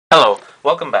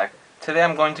Welcome back. Today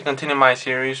I'm going to continue my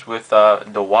series with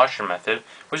the washer method,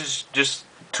 which is just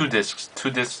two discs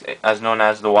as known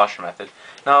as the washer method.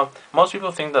 Now, most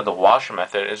people think that the washer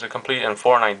method is a complete and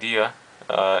foreign idea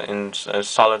in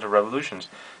solid revolutions,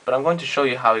 but I'm going to show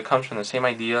you how it comes from the same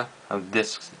idea of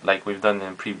discs like we've done in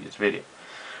the previous video.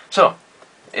 So,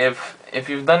 if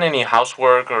you've done any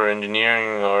housework or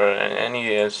engineering or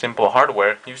any simple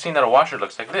hardware, you've seen that a washer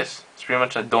looks like this. It's pretty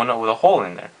much a donut with a hole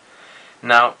in there.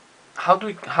 Now, how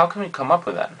can we come up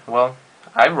with that? Well,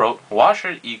 I wrote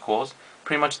washer equals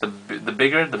pretty much the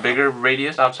bigger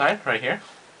radius outside right here.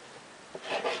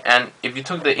 And if you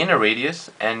took the inner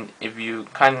radius and if you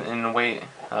kind of in a way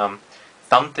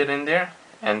thumped it in there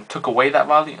and took away that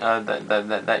volume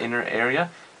that inner area,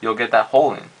 you'll get that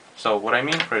hole in. So what I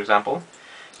mean, for example,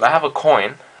 if I have a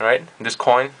coin, right? This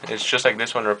coin is just like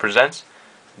this one represents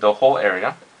the whole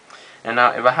area. And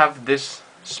now if I have this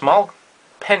small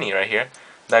penny right here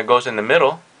that goes in the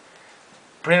middle,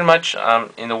 pretty much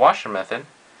in the washer method,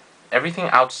 everything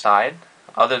outside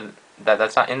other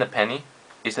that's not in the penny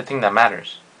is the thing that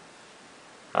matters.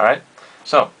 Alright?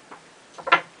 So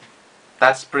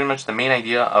that's pretty much the main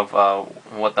idea of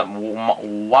what the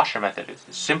washer method is.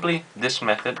 It's simply this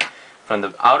method from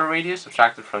the outer radius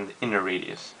subtracted from the inner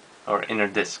radius or inner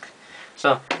disk.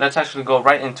 So let's actually go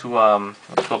right into a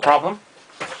problem.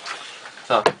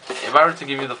 So if I were to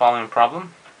give you the following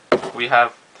problem, we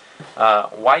have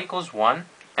y equals 1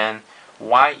 and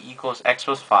y equals x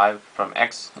plus 5 from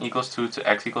x equals 2 to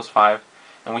x equals 5,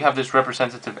 and we have this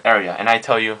representative area, and I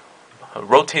tell you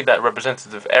rotate that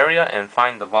representative area and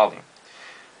find the volume.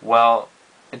 Well,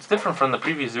 it's different from the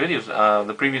previous videos,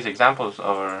 the previous examples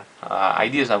or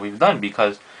ideas that we've done,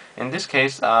 because in this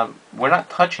case we're not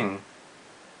touching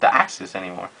the axis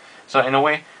anymore. So in a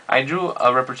way, I drew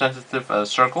a representative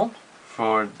circle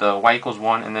for the y equals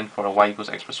 1 and then for y equals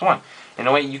x plus 1. In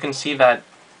a way, you can see that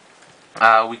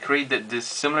we created this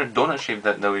similar donut shape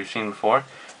that we've seen before,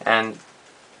 and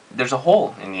there's a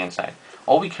hole in the inside.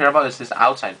 All we care about is this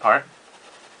outside part,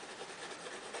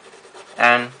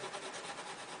 and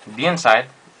the inside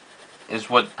is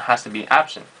what has to be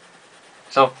absent.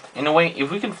 So in a way,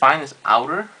 if we can find this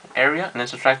outer area and then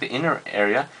subtract the inner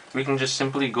area, we can just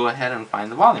simply go ahead and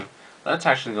find the volume. Let's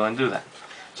actually go and do that.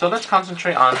 So let's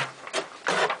concentrate on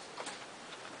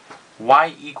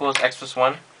y equals x plus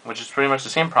 1, which is pretty much the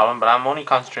same problem, but I'm only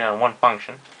concentrating on one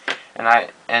function.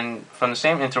 And from the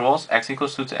same intervals, x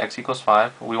equals 2 to x equals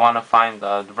 5, we want to find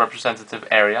the representative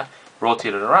area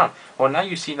rotated around. Well, now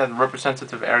you see that the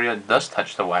representative area does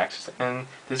touch the y-axis, and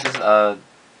this is a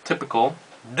typical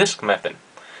disk method.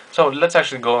 So let's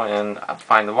actually go and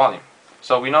find the volume.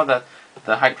 So we know that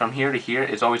the height from here to here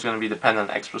is always going to be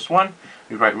dependent on x plus 1.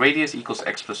 We write radius equals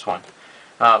x plus 1.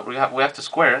 We have to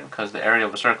square it because the area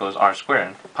of a circle is r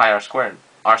squared, pi r squared.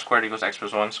 R squared equals x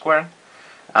plus 1 squared.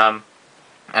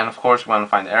 And of course we want to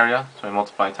find the area, so we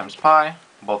multiply times pi,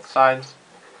 both sides.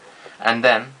 And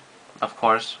then, of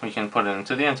course, we can put it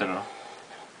into the integral.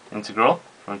 Integral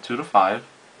from 2 to 5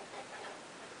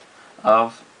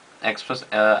 of x plus,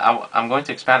 I'm going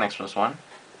to expand x plus 1.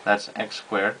 That's x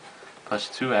squared plus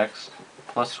 2x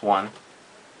plus 1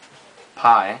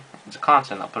 pi. It's a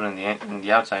constant, I'll put it in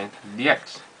the outside,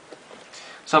 dx.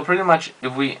 So pretty much,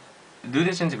 if we do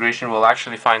this integration, we'll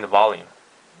actually find the volume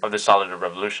of the solid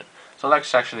revolution. So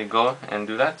let's actually go and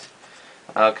do that.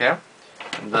 Okay,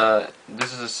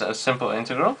 this is a simple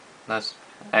integral. That's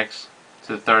x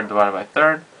to the third divided by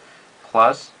third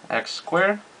plus x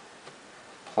squared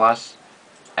plus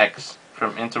x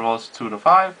from intervals 2 to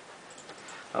 5.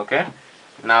 Okay,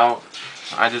 now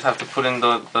I just have to put in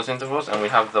those intervals and we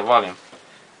have the volume.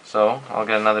 So I'll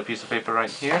get another piece of paper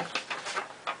right here.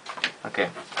 Okay,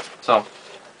 so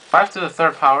 5 to the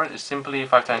third power is simply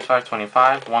 5 times 5,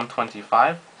 25,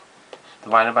 125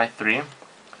 divided by 3.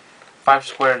 5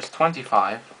 squared is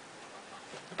 25,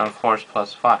 and of course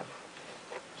plus 5.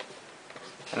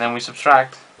 And then we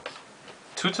subtract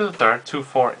 2 to the third, 2,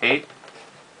 4, 8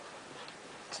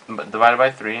 divided by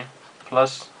 3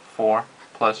 plus 4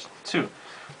 plus 2.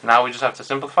 Now we just have to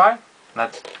simplify.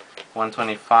 That's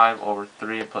 125 over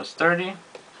 3 plus 30.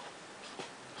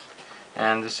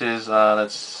 And this is,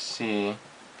 let's see,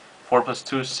 4 plus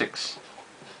 2 is 6.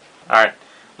 Alright,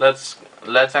 let's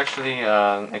actually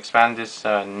expand this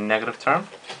negative term.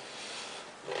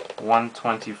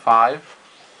 125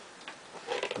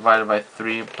 divided by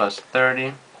 3 plus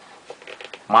 30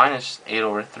 minus 8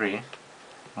 over 3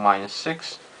 minus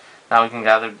 6. Now we can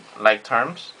gather like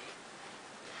terms.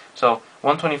 So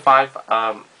 125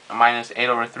 minus 8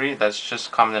 over 3, that's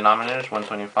just common denominators.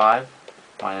 125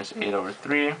 minus 8 over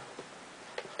 3,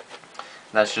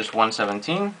 that's just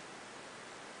 117.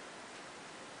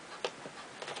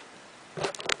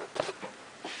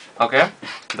 Okay,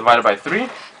 divided by 3.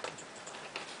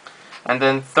 And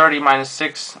then 30 minus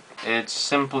 6, it's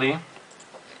simply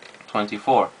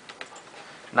 24.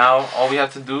 Now all we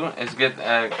have to do is get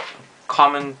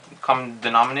common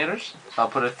denominators. So I'll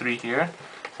put a 3 here.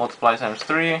 Multiply times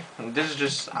 3. And this is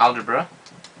just algebra.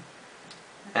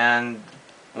 And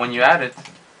when you add it,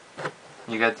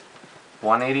 you get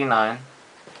 189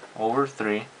 over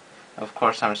 3, of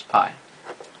course, times pi.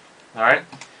 Alright?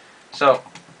 So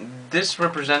this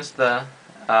represents the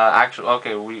actual.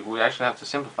 Okay, we actually have to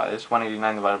simplify this.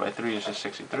 189 divided by 3 is just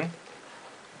 63.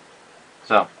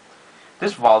 So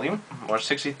this volume, or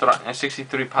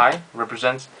 63 pi,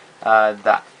 represents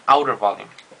the outer volume.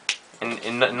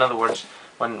 In other words,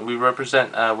 when we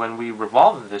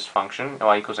revolve this function,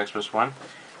 y equals x plus 1,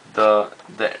 the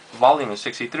volume is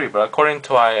 63. But according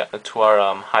to our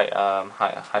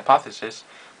hypothesis,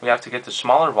 we have to get the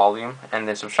smaller volume and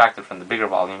then subtract it from the bigger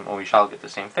volume, and we shall get the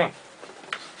same thing.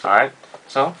 Alright,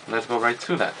 so let's go right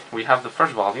to that. We have the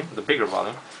first volume, the bigger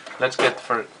volume. Let's get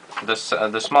for the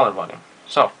smaller volume.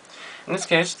 So in this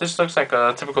case, this looks like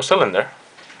a typical cylinder.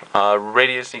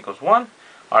 Radius equals 1,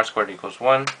 r squared equals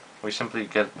 1. We simply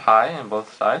get pi on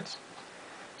both sides.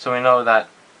 So we know that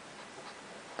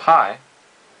pi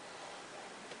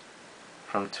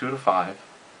from 2 to 5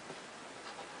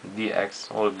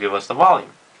 dx will give us the volume.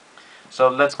 So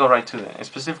let's go right to that. And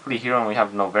specifically here, when we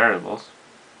have no variables,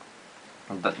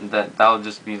 that will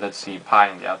just be, let's see, pi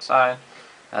on the outside.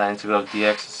 Integral of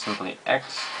dx is simply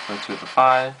x from 2 to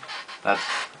 5. That's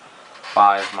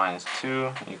 5 minus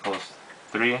 2 equals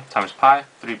 3 times pi,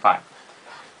 3 pi.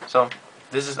 So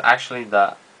this is actually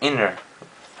the inner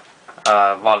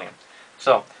volume.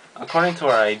 So according to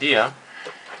our idea,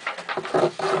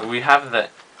 we have the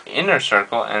inner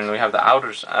circle and we have the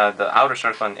outer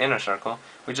circle and inner circle.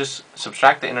 We just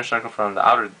subtract the inner circle from the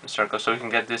outer circle so we can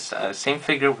get this same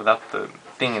figure without the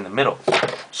thing in the middle.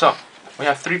 So we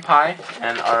have 3 pi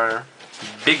and our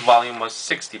big volume was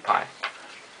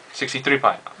 63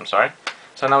 pi, I'm sorry.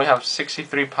 So now we have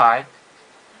 63 pi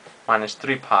minus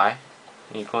 3 pi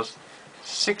equals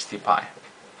 60 pi.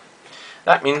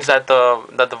 That means that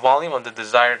the volume of the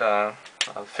desired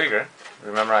figure,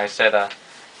 remember I said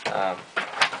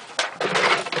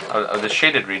of the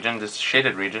shaded region, this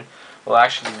shaded region, will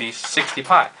actually be 60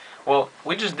 pi. Well,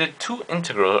 we just did 2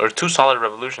 integral or 2 solid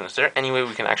revolutions. Is there any way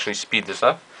we can actually speed this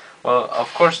up? Well,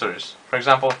 of course there is. For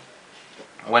example,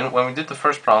 when we did the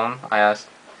first problem, I asked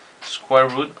square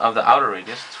root of the outer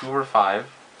radius, 2 over 5,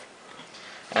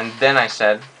 and then I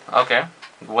said, okay,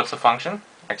 what's the function?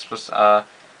 X plus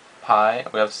pi.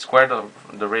 We have squared of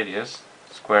the radius,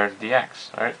 squared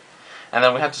dx, right? And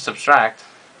then we have to subtract,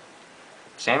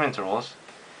 same intervals,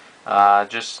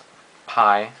 just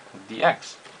pi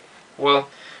dx. Well,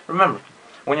 remember,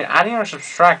 when you're adding or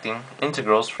subtracting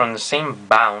integrals from the same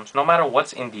bounds, no matter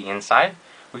what's in the inside,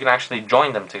 we can actually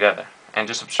join them together and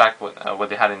just subtract what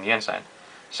they had in the inside.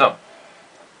 So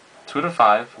 2 to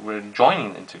 5, we're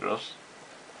joining the integrals,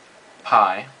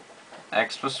 pi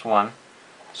x plus 1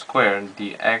 squared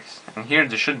dx, and here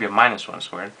there should be a minus 1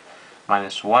 squared,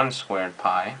 minus 1 squared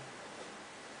pi.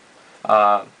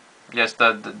 Yes,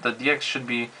 the dx should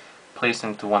be placed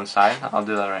into one side. I'll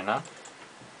do that right now.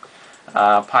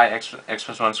 Pi x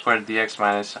plus 1 squared dx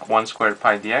minus 1 squared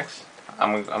pi dx.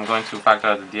 I'm going to factor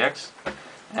out the dx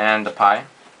and the pi.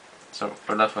 So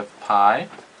we're left with pi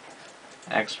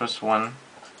x plus 1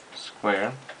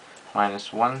 squared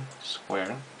minus 1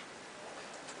 squared,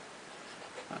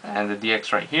 and the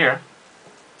dx right here,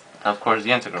 and of course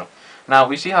the integral. Now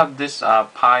we see how this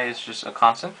pi is just a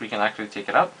constant. We can actually take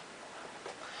it out,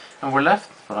 and we're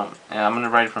left from, and I'm going to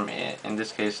write it from, in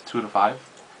this case, 2 to 5.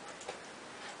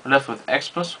 We're left with x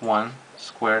plus 1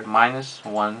 squared minus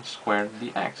 1 squared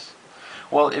dx.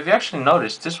 Well, if you actually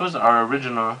notice, this was our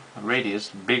original radius,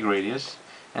 big radius,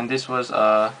 and this was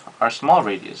our small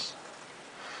radius.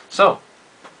 So,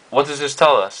 what does this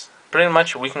tell us? Pretty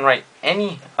much we can write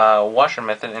any washer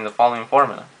method in the following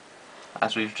formula,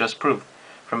 as we've just proved.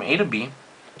 From a to b,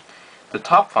 the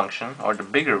top function, or the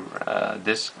bigger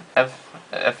disk,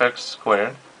 fx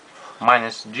squared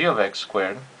minus g of x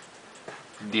squared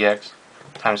dx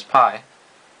times pi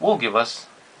will give us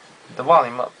the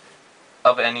volume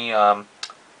of any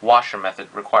washer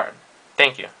method required.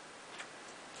 Thank you.